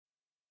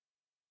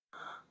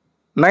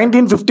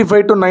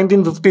1955 to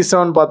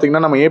 1957 பார்த்தீங்கன்னா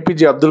நம்ம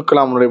APJ Abdul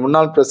கலாமுடைய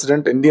முன்னாள்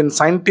பிரசிடென்ட் இந்தியன்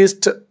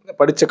சயின்டிஸ்ட்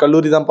படித்த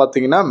கல்லூரி தான்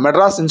பார்த்தீங்கன்னா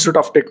மெட்ராஸ் இன்ஸ்டியூட்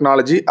ஆஃப்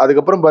டெக்னாலஜி.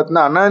 அதுக்கப்புறம்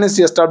பார்த்தீங்கன்னா அண்ணா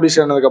யூனிவர்சிட்டி எஸ்டாப்ளிஷ்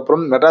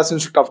ஆனதுக்கப்புறம் மெட்ராஸ்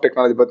இன்ஸ்டியூட் ஆஃப்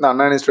டெக்னாலஜி பார்த்தீங்கன்னா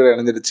அண்ணா யூனிவர்சிட்டியோட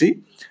இணைஞ்சிருச்சு.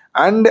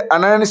 அண்ட்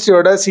அண்ணா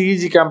யூனிவர்சிட்டியோட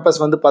சிஇஜி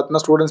கேம்பஸ் வந்து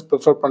பார்த்தீங்கன்னா ஸ்டூடெண்ட்ஸ்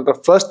ப்ரிஃபர் பண்ணுற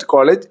first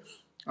college.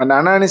 And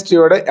Anna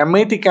யூனிவர்சிட்டியோட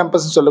MIT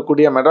campus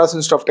சொல்லக்கூடிய மெட்ராஸ்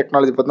இன்ஸ்டியூட் ஆஃப்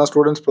டெக்னாலஜி பார்த்தீங்கன்னா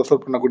ஸ்டூடெண்ட்ஸ்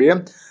ப்ரிஃபர்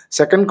பண்ணக்கூடிய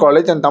செகண்ட்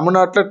காலேஜ். அண்ட்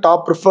தமிழ்நாட்டில்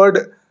டாப்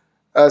ப்ரிஃபர்டு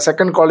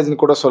செகண்ட் காலேஜ்னு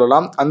கூட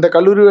சொல்லலாம். அந்த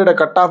கல்லூரியோட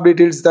கட் ஆஃப்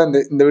டீட்டெயில்ஸ் தான்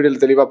இந்த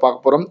வீடியோவில் தெளிவாக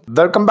பார்க்க போகிறோம்.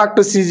 Welcome back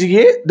to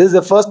CGA. This is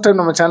the first time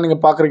நம்ம சேனல்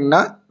நீங்கள்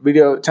பார்க்குறீங்கன்னா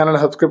சேனலை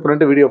சப்ஸ்கிரைப்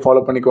பண்ணிட்டு வீடியோ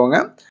ஃபாலோ பண்ணிக்கோங்க.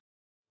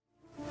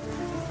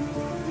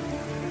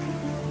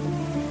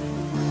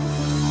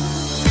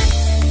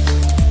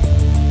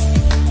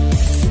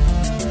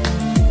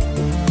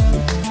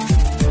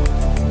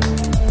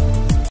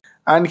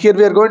 And here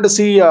we are going to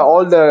see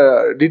all the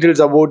details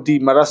about the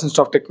Madras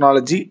Institute of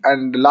Technology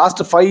and last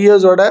 5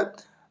 years oda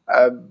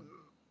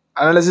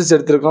analysis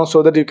எடுத்துருக்கோம். so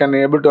that you can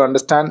able to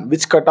understand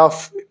which cut off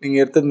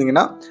நீங்கள்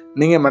எடுத்திருந்தீங்கன்னா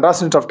நீங்கள்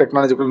Madras institute of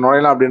டெக்னாலஜிக்குள்ள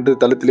நுழையலாம் அப்படின்றது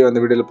தளத்திலே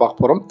வந்து வீடியோவில்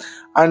பார்க்க போகிறோம்.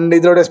 And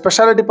இதோட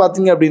ஸ்பெஷாலிட்டி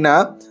பார்த்தீங்க அப்படின்னா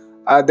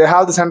they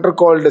have the center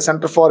called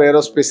Center for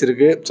Aerospace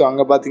இருக்குது. ஸோ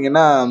அங்கே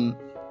பார்த்தீங்கன்னா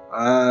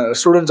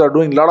students are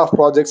doing lot of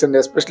projects and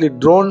especially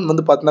drone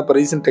வந்து பார்த்தீங்கன்னா இப்போ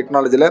ரீசெண்ட்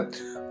டெக்னாலஜியில்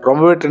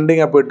ரொம்பவே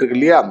ட்ரெண்டிங்காக போயிட்டுருக்கு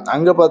இல்லையா.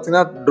 அங்கே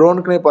பார்த்தீங்கன்னா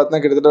ட்ரோனுக்குனே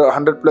பார்த்தீங்கன்னா கிட்டத்தட்ட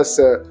 100+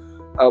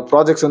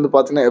 ப்ராஜெக்ட்ஸ் வந்து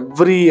பார்த்தீங்கன்னா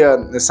every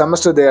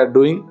semester they are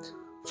doing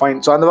fine.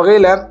 So அந்த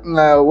வகையில்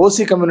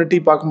ஓசி கம்யூனிட்டி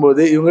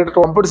பார்க்கும்போது இவங்ககிட்ட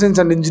கம்ப்யூட்டர் சயின்ஸ்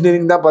அண்ட்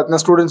இன்ஜினியரிங் தான்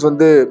பார்த்தீங்கன்னா ஸ்டூடெண்ட்ஸ்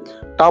வந்து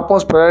டாப்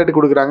மோஸ்ட் ப்ரையாரிட்டி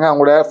கொடுக்குறாங்க.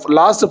 அவங்களோட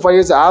last 5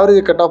 years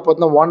average cut off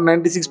பார்த்தீங்கன்னா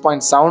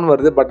 196.7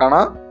 வருது. பட்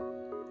ஆனால்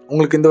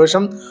உங்களுக்கு இந்த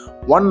வருஷம்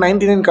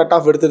 199 கட்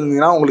ஆஃப்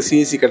எடுத்துருந்தீங்கன்னா உங்களுக்கு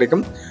சிஎஸ்சி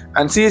கிடைக்கும்.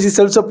 And CSC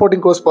self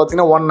supporting course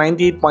பார்த்தீங்கன்னா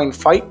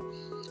 198.5.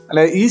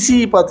 அண்ட்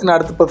இசிஇ பார்த்தீங்கன்னா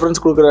அடுத்த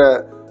ப்ரிஃபரன்ஸ் கொடுக்குற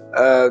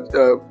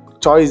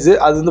சாய்ஸு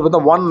அது வந்து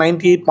பார்த்தீங்கன்னா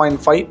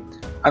 198.5.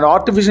 And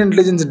artificial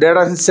intelligence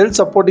data science self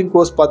supporting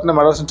course பார்த்தீங்கன்னா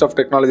மெட்ராஸ் இன்ஸ்டியூட் ஆஃப்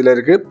டெக்னாலஜியில்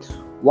இருக்குது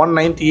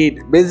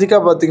 198.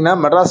 பேசிக்காக பார்த்தீங்கன்னா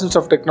மெட்ராஸ்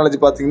இன்ஸ்டியூட் ஆஃப் டெக்னாலஜி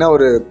பார்த்தீங்கன்னா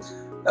ஒரு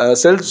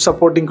செல்ஃப்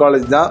சப்போர்ட்டிங்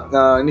காலேஜ் தான்.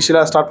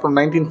 இனிஷியலாக ஸ்டார்ட்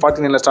பண்ண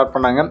 1949 ஸ்டார்ட்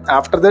பண்ணாங்க.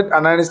 After that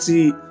Anna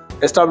university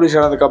establish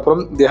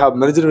ஆனதுக்கப்புறம் they have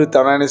merger with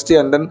Anna university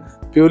and then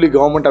purely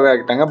கவர்மெண்ட்டாகவே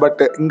ஆகிட்டாங்க.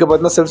 பட் இங்கே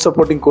பார்த்தீங்கன்னா செல்ஃப்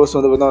சப்போர்ட்டிங் கோர்ஸ்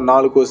வந்து பார்த்தீங்கன்னா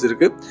 4 கோர்ஸ்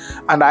இருக்குது.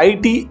 And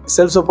IT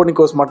self supporting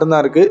course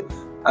மட்டும்தான்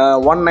இருக்குது.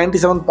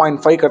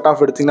 197.5 கட்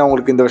ஆஃப் எடுத்திங்கன்னா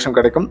உங்களுக்கு இந்த வருஷம்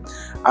கிடைக்கும்.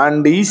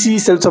 And EC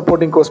self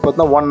supporting course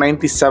பார்த்தீங்கன்னா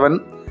 197.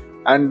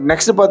 அண்ட்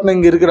நெக்ஸ்ட் பார்த்தீங்கன்னா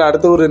இங்கே இருக்கிற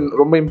அடுத்த ஒரு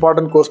ரொம்ப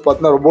இம்பார்ட்டன்ட் கோர்ஸ்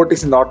பார்த்தீங்கன்னா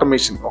ரொபோட்டிக்ஸ் அண்ட்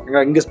ஆட்டோமேஷன்.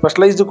 ஓகேங்களா, இங்கே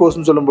ஸ்பெஷலைஸ்டு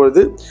கோர்ஸ்னு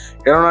சொல்லும்போது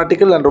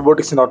aeronautical and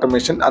robotics and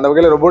automation. அந்த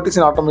வகையில் ரொபோட்டிக்ஸ்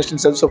அண்ட்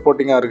ஆட்டோமேஷன் செல்ஃப்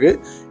சப்போர்ட்டிங்காக இருக்குது.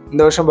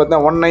 இந்த வருஷம்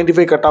பார்த்தீங்கன்னா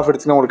 195 கட் ஆஃப்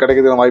எடுத்திங்கன்னா உங்களுக்கு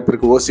கிடைக்கிறதுக்கு வாய்ப்பு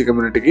இருக்குது ஓசி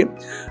கம்யூனிட்டிக்கு.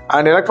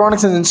 And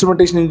electronics and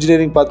instrumentation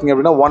engineering பார்த்தீங்க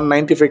அப்படின்னா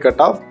 195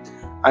 cut off.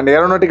 And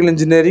aeronautical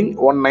engineering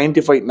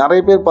 195. நிறைய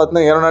பேர்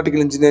பார்த்தீங்கன்னா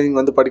ஏரோநாட்டிக்கல் இன்ஜினியரிங்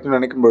வந்து படிக்கணும்னு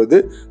நினைக்கும்போது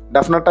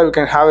டெஃபினட்டாக you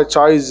can have a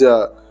choice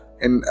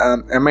in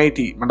MIT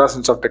Madras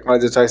institute of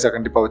technology சாய்ஸாக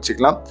கண்டிப்பாக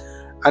வச்சுக்கலாம்.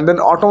 And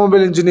then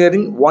automobile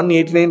engineering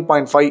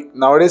 189.5.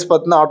 Nowadays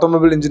பார்த்தீங்கன்னா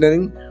ஆட்டோமொபைல்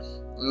இன்ஜினியரிங்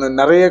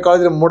நிறைய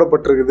காலேஜில்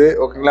மூடப்பட்டிருக்குது.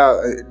 ஓகேங்களா,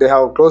 they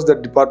have close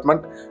that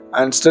department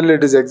and still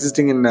it is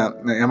existing in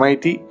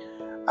MIT.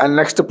 And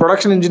next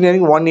production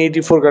engineering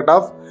 184 cut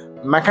off.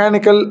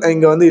 Mechanical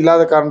இங்கே வந்து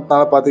இல்லாத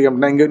காரணத்தினால பார்த்தீங்க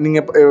அப்படின்னா இங்கே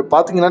நீங்கள்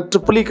பார்த்தீங்கன்னா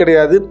ட்ரிபிள்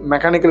கிடையாது,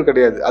 மெக்கானிக்கல்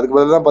கிடையாது. அதுக்கு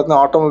பதிலாக தான்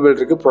பார்த்தீங்கன்னா ஆட்டோமொபைல்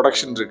இருக்குது,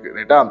 ப்ரொடக்ஷன் இருக்குது,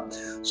 ரைட்டா.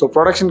 ஸோ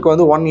ப்ரொடக்ஷனுக்கு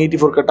வந்து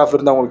 184 கட் ஆஃப்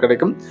இருந்தால் உங்களுக்கு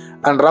கிடைக்கும்.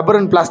 And rubber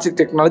and plastic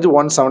technology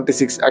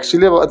 176.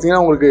 Actually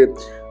பார்த்தீங்கன்னா உங்களுக்கு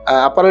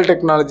அப்பரல்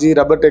டெக்னாலஜி,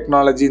 ரப்பர்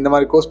டெக்னாலஜி இந்த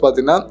மாதிரி கோர்ஸ்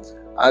பார்த்தீங்கன்னா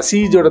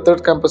சிஜியோட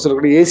 3rd கேம்பஸ்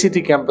இருக்கக்கூடிய ACT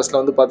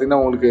கேம்பஸில் வந்து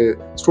பார்த்தீங்கன்னா உங்களுக்கு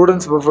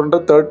ஸ்டூடெண்ட்ஸ் ப்ரிஃபர்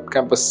பண்ணுற 3rd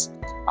கேம்பஸ்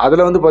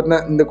அதில் வந்து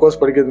பார்த்தீங்கன்னா இந்த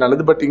கோர்ஸ் படிக்கிறது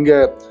நல்லது. பட் இங்கே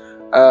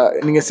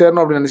நீங்கள் சேரணும்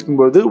அப்படின்னு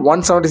நினைக்கும்போது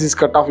 176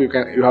 cut off you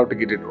have to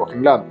get it.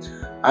 ஓகேங்களா.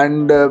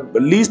 அண்ட்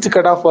லீஸ்ட்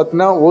கட் ஆஃப்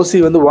பார்த்தீங்கன்னா ஓசி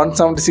வந்து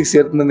 176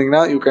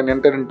 எடுத்துருந்தீங்கன்னா you can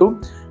enter in to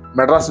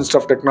Madras institute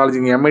of technology.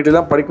 நீங்கள் MIT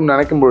தான் படிக்கணும்னு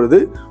நினைக்கும்பொழுது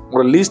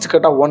உங்களோட லீஸ்ட்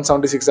கட் ஆஃப்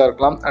 176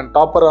 இருக்கலாம். அண்ட்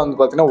டாப்பராக வந்து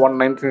பார்த்தீங்கன்னா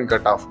 199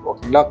 கட் ஆஃப்.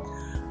 ஓகேங்களா.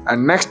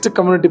 அண்ட் நெக்ஸ்ட்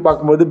கம்யூனிட்டி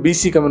பார்க்கும்போது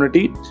PC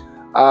community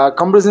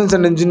computer science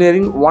and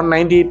engineering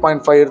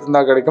 198.5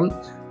 எடுத்துருந்தா கிடைக்கும்.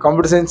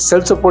 Computer science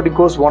self supporting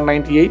course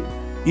 198.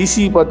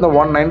 EC பார்த்தீங்கன்னா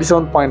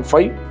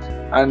 197.5.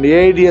 அண்ட்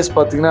ஏஐடிஎஸ்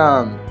பார்த்தீங்கன்னா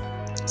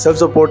self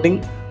supporting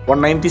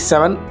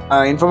 197.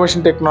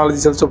 Information technology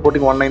self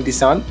supporting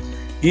 197.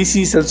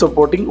 EC self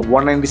supporting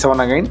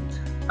 197 again.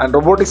 And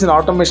robotics and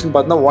automation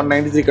பார்த்தீங்கன்னா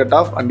 193 cut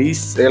off. And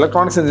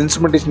electronics and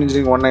instrumentation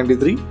engineering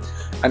 193.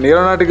 And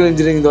aeronautical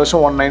engineering இந்த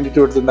வருஷம்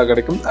 192 எடுத்துருந்தா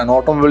கிடைக்கும். And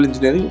automobile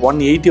engineering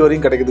 180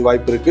 வரையும் கிடைக்கிறது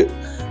வாய்ப்பு இருக்குது.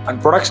 அண்ட்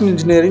ப்ரொடக்ஷன்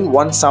இன்ஜினியரிங்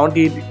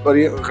 178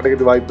 வரையும்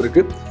கிடைக்கிறது வாய்ப்பு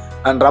இருக்குது.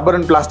 And rubber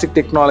and plastic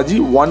technology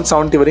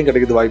 170 வரையும்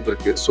கிடைக்கிறது வாய்ப்பு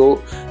இருக்குது. ஸோ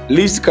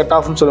லீஸ்ட் கட்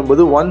ஆஃப்னு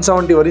சொல்லும்போது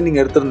 170 வரையும்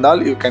நீங்கள்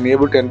எடுத்திருந்தால் you can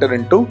able to enter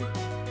in to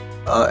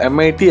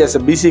MIT as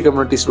a BC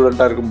community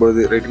ஸ்டூடெண்ட்டாக இருக்கும்போது,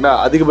 ரைட்டுங்களா.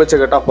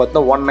 அதிகபட்ச கட் ஆஃப்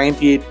பார்த்தீங்கன்னா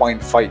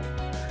 198.5.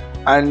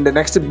 அண்ட்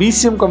நெக்ஸ்ட்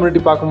பிசிஎம்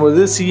கம்யூனிட்டி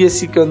பார்க்கும்போது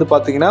சிஎஸ்சிக்கு வந்து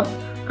பார்த்தீங்கன்னா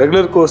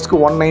ரெகுலர் கோர்ஸ்க்கு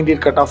 198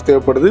 கட் ஆஃப்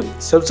தேவைப்படுது.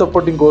 செல்ஃப்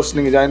சப்போர்ட்டிங் கோர்ஸ்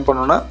நீங்கள் ஜாயின்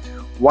பண்ணணும்னா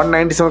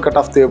 197 கட்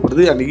ஆஃப்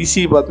தேவைப்படுது. அண்ட்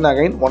இசி பார்த்தீங்கன்னா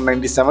அகைன்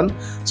 197.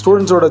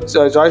 ஸ்டூடெண்ட்ஸோட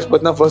சாய்ஸ்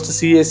பார்த்தீங்கன்னா first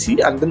CSC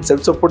and then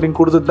self supporting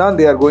கொடுத்துட்டு தான்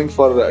they are going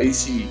for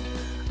EC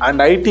and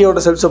ஐடியோட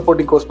self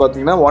supporting course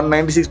பார்த்தீங்கன்னா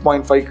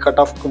 196.5 கட்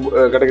ஆஃப்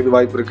கிடைக்கிறது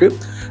வாய்ப்பு இருக்குது.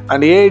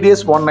 அண்ட்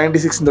ஏஐடிஎஸ்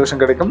 196 இந்த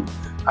வருஷம் கிடைக்கும்.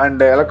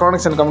 And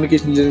electronics and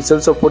communication engineering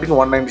self supporting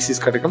 196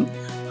 கிடைக்கும்.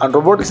 And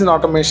robotics and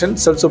automation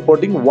self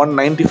supporting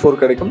 194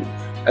 கிடைக்கும்.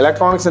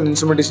 Electronics and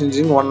instrumentation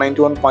engineering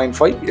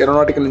 191.5,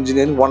 aeronautical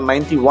engineering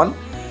 191,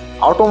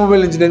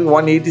 automobile engineering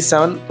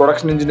 187,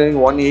 production engineering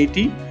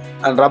 180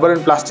 and rubber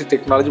and plastic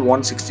technology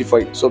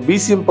 165. So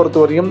BCM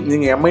பொறுத்தவரையும்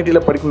நீங்கள்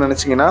எம்ஐடியில் படிக்கணும்னு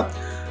நினச்சிங்கன்னா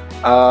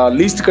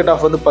least cut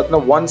off வந்து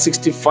பார்த்தீங்கன்னா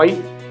 165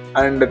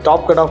 and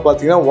top cut off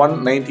பார்த்தீங்கன்னா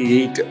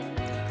 198.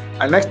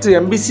 And next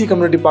MBC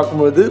community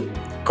பார்க்கும்போது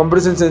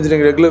computer science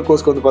engineering regular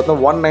கோர்ஸ்க்கு வந்து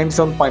பார்த்தீங்கன்னா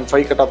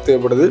 197.5 கட் ஆஃப்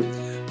தேவைப்படுது.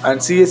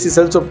 அண்ட் சிஎஸ்சி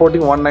செல்ஃப்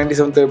சப்போர்ட்டிங்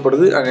 197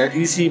 தேவைப்படுது. அண்ட்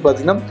இசிஇ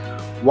பார்த்தீங்கன்னா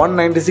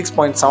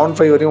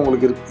 196.75 வரையும்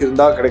உங்களுக்கு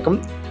இருந்தால் கிடைக்கும்.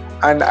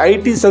 அண்ட்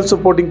ஐடி செல்ஃப்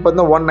சப்போர்ட்டிங்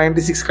பார்த்தீங்கன்னா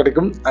 196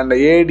 கிடைக்கும். அண்ட்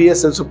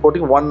ஏஐடிஎஸ் செல்ஃப்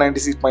சப்போர்ட்டிங்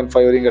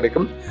 196.5 வரையும்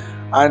கிடைக்கும்.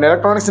 And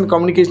electronics and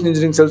communication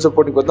engineering self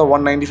supporting பார்த்தீங்கன்னா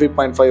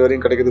 195.5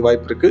 வரையும் கிடைக்கிறது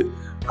வாய்ப்பு இருக்குது.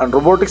 And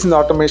robotics and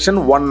automation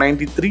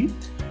 193,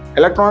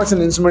 electronics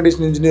and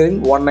instrumentation engineering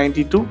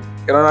 192,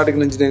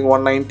 aeronautical engineering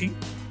 190,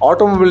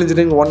 automobile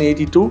engineering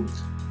 182,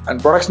 and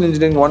production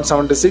engineering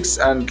 176,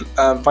 and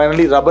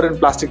finally rubber and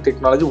plastic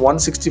technology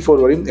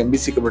 164 வரையும்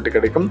MBC community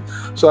கிடைக்கும்.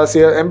 So as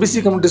MBC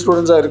community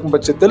ஸ்டூடெண்ட்ஸாக இருக்கும்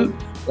பட்சத்தில்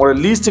உங்களோட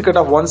லீஸ்ட் கட்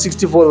ஆஃப்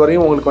 164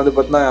 வரையும் உங்களுக்கு வந்து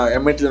பார்த்தீங்கன்னா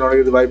MITயில்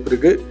நுழையிறது வாய்ப்பு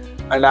இருக்குது.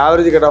 அண்ட்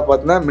ஆவரேஜ் கட் ஆஃப்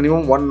பார்த்தீங்கன்னா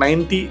மினிமம்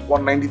 190,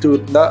 192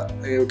 இருந்தால்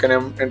you can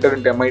enter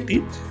int MIT.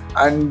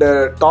 And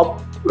top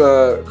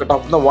cut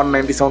off தான்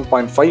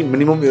 197.5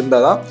 மினிமம்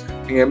இருந்தால் தான்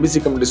நீங்கள் MBC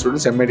community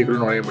ஸ்டூடெண்ட்ஸ்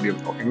MITக்குள்ளே நுழைய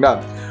முடியும். ஓகேங்களா.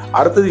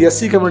 அடுத்தது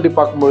SC community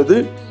பார்க்கும்போது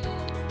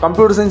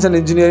computer science and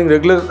engineering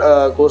regular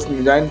course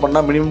நீங்கள் ஜாயின்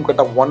பண்ணால் மினிமம் கட்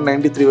ஆஃப்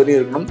 193 வரையும்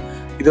இருக்கணும்.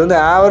 இது வந்து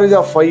ஆவரேஜ்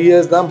ஆஃப் 5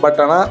 இயர்ஸ் தான். பட்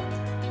ஆனால்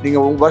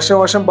நீங்கள்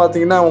வருஷம்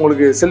பார்த்தீங்கன்னா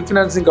உங்களுக்கு செல்ஃப்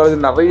ஃபினான்சிங் காலேஜ்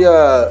நிறைய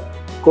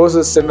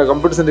கோர்சஸ்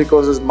கம்ப்யூட்டர் சென்ட்ரிக்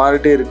கோர்சஸ்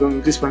மாறிட்டே இருக்கும்,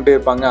 இன்க்ரீஸ் பண்ணிட்டே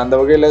இருப்பாங்க. அந்த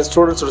வகையில்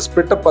ஸ்டூடெண்ட்ஸோட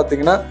ஸ்பிட்டப்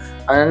பார்த்தீங்கன்னா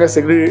அங்கங்கே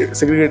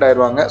செக்ரிகேட்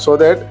ஆயிடுவாங்க. ஸோ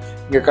தட்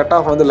இங்கே கட்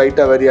ஆஃப் வந்து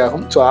லைட்டாக வெரி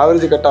ஆகும். ஸோ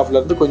ஆவரேஜ் கட்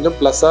ஆஃப்லேருந்து கொஞ்சம்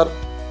ப்ளஸ் ஆர்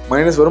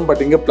மைனஸ் வரும்,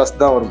 பட் இங்கே ப்ளஸ்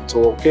தான் வரும். So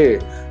okay.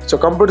 So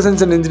computer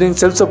science and engineering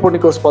self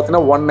supporting course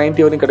பார்த்தீங்கன்னா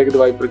 190 வரையும் கிடைக்கிறது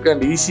வாய்ப்பு இருக்குது.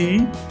 And ECE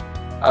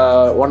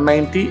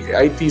 190,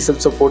 ID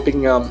self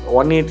supporting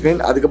 189.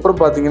 அதுக்கப்புறம்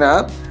பார்த்தீங்கன்னா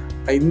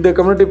இந்த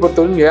கம்யூனிட்டி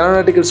பொறுத்தவரைக்கும்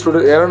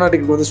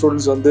ஏரோநாட்டிக்கல் வந்து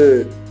ஸ்டூடெண்ட்ஸ் வந்து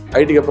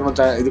ஐடிக்கு அப்புறம்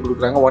இது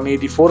கொடுக்குறாங்க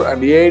 184,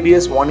 and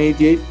AIDS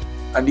 188,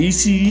 and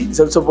ECE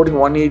self supporting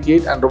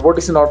 188, and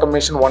robotics and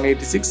automation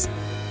 186,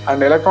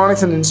 and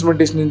electronics and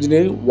instrumentation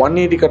engineering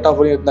 180 cut off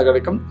வரையும் இருந்தால்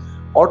கிடைக்கும்.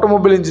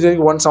 Automobile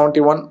engineering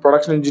 171,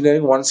 production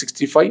engineering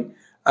 165,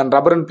 and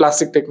rubber and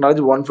plastic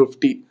technology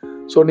 150.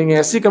 So நீங்கள்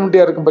எஸ்சி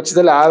கம்யூனிட்டியாக இருக்கும்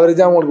பட்சத்தில்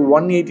ஆவரேஜாக உங்களுக்கு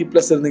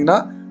 180+ இருந்தீங்கன்னா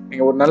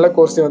நீங்கள் ஒரு நல்ல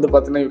கோர்ஸே வந்து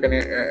பார்த்தீங்கன்னா you can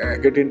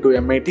get in to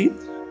MIT.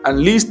 And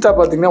லீஸ்ட்டாக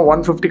பார்த்தீங்கன்னா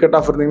 150 கட்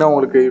ஆஃப் இருந்தீங்கன்னா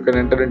உங்களுக்கு you can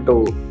enter in to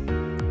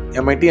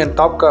MIT. And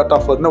top cut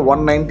off பார்த்தீங்கன்னா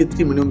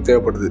 193 மினிமம்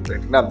தேவைப்படுது.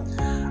 ரைட்டுங்களா.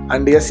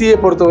 அண்ட் எஸ்சியை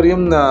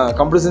பொறுத்தவரையும்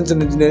கம்ப்யூட்டர் சயின்ஸ்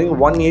அண்ட் இன்ஜினியரிங்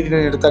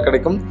 189 எடுத்தால்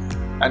கிடைக்கும்.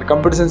 And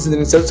computer science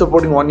engineering self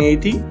supporting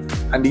 180,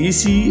 and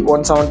ECE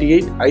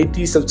 178,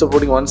 ID self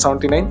supporting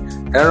 179,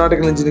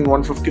 aeronautical engineering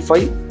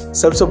 155,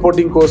 self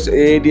supporting course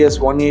AIDS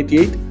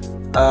 188,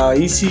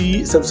 ECE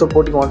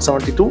self-supporting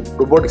 172,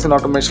 robotics and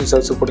automation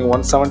self-supporting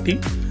 170,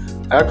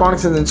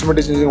 electronics and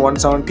instrumentation engineering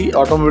 170,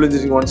 automobile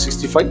engineering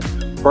 165,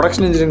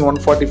 production engineering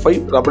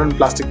 145, rubber and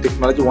plastic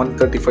technology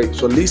 135.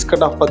 So least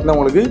cut off பார்த்தீங்கன்னா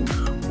உங்களுக்கு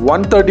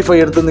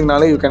 135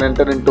 எடுத்திருந்தீங்கனாலே you can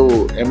enter into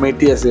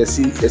MIT as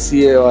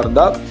SCA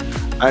இருந்தால்.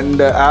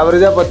 And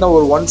ஆவரேஜாக பார்த்தீங்கன்னா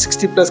ஒரு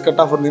 160+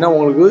 cut off இருந்தீங்கன்னா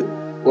உங்களுக்கு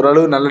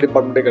ஓரளவு நல்ல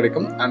டிபார்ட்மெண்ட்டே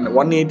கிடைக்கும். அண்ட்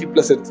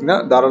 180+ எடுத்திங்கன்னா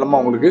தாராளமாக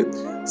உங்களுக்கு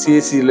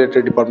சிஎஸ்சி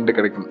ரிலேட்டட் டிபார்ட்மெண்ட்டே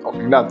கிடைக்கும்.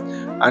 ஓகேங்களா.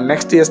 அண்ட்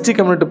நெக்ஸ்ட் எஸ்டி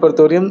கம்யூனிட்டி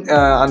பொறுத்தவரையும்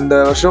அந்த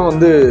வருஷம்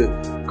வந்து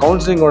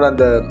கவுன்சிலிங்கோட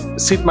அந்த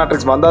சீட்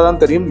மேட்ரிக்ஸ் வந்தால்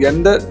தான் தெரியும்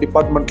எந்த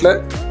டிபார்ட்மெண்ட்டில்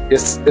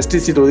எஸ்டி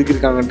சீட்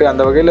ஒதுக்கியிருக்காங்கன்ட்டு.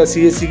 அந்த வகையில்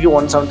சிஎஸ்சிக்கு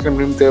 179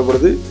 மினிமம்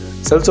தேவைப்படுது,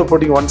 செல்ஃப்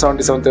சப்போர்ட்டிங்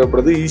 177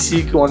 தேவைப்படுது,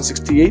 இசிக்கு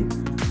 168,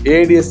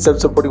 AIDS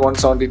self supporting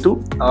 172,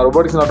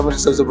 robotics and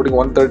automation self supporting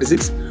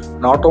 136,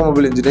 and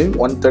automobile engineering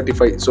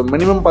 135. So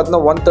minimum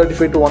பார்த்தீங்கன்னா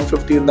 135 to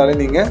 150 இருந்தாலே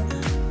நீங்கள்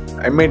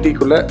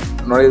MITக்குள்ளே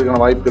நுழையிறதுக்கான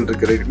வாய்ப்புகள்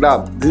இருக்குது. ரைட்டுங்களா.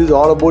 This is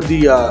all about the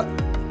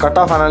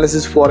cut-off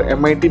analysis for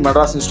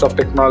MIT-Madras Institute of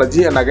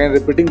Technology. And again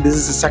repeating, this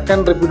is the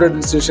second reputed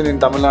institution in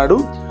Tamil Nadu.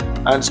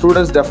 And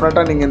students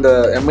definitely நீங்கள் இந்த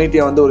MIT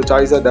வந்து ஒரு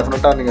சாய்ஸாக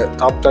டெஃபினட்டாக நீங்கள்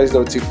டாப் சாய்ஸில்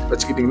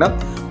வச்சுக்கிட்டிங்கன்னா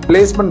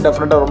பிளேஸ்மெண்ட்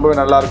டெஃபினட்டாக ரொம்பவே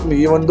நல்லாயிருக்கும்.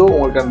 ஈவன் தோ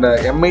உங்களுக்கு அந்த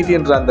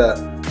MITன்ற அந்த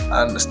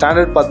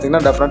ஸ்டாண்டர்ட்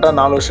பார்த்தீங்கன்னா டெஃபினட்டாக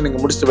 4 வருஷம்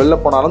நீங்கள் முடிச்சுட்டு வெளில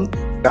போனாலும்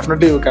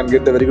definitely you can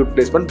get the very good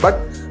placement. But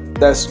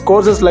the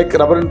courses like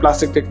rubber and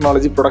plastic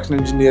technology, production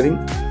engineering,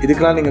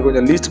 இதுக்கெல்லாம் நீங்கள்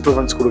கொஞ்சம் லீஸ்ட்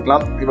ப்ரிஃபரன்ஸ்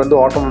கொடுக்கலாம். இது வந்து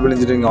ஆட்டோமொபைல்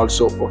இன்ஜினியரிங்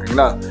ஆல்சோ.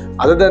 ஓகேங்களா.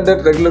 Other than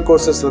that regular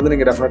courses வந்து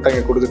நீங்கள் டெஃபினட்டாக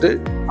இங்கே கொடுத்துட்டு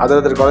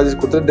அதர் காலேஜஸ்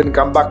கொடுத்துட்டு தென்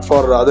come back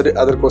for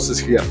other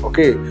courses here.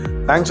 Okay,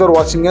 thanks for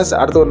வாட்சிங் அஸ்.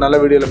 அடுத்த ஒரு நல்ல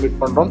வீடியோவில் மீட்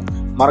பண்ணுறோம்.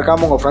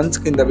 மறக்காமல் உங்கள்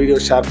ஃப்ரெண்ட்ஸ்க்கு இந்த வீடியோ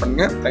ஷேர்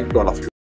பண்ணுங்கள். Thank you all of you.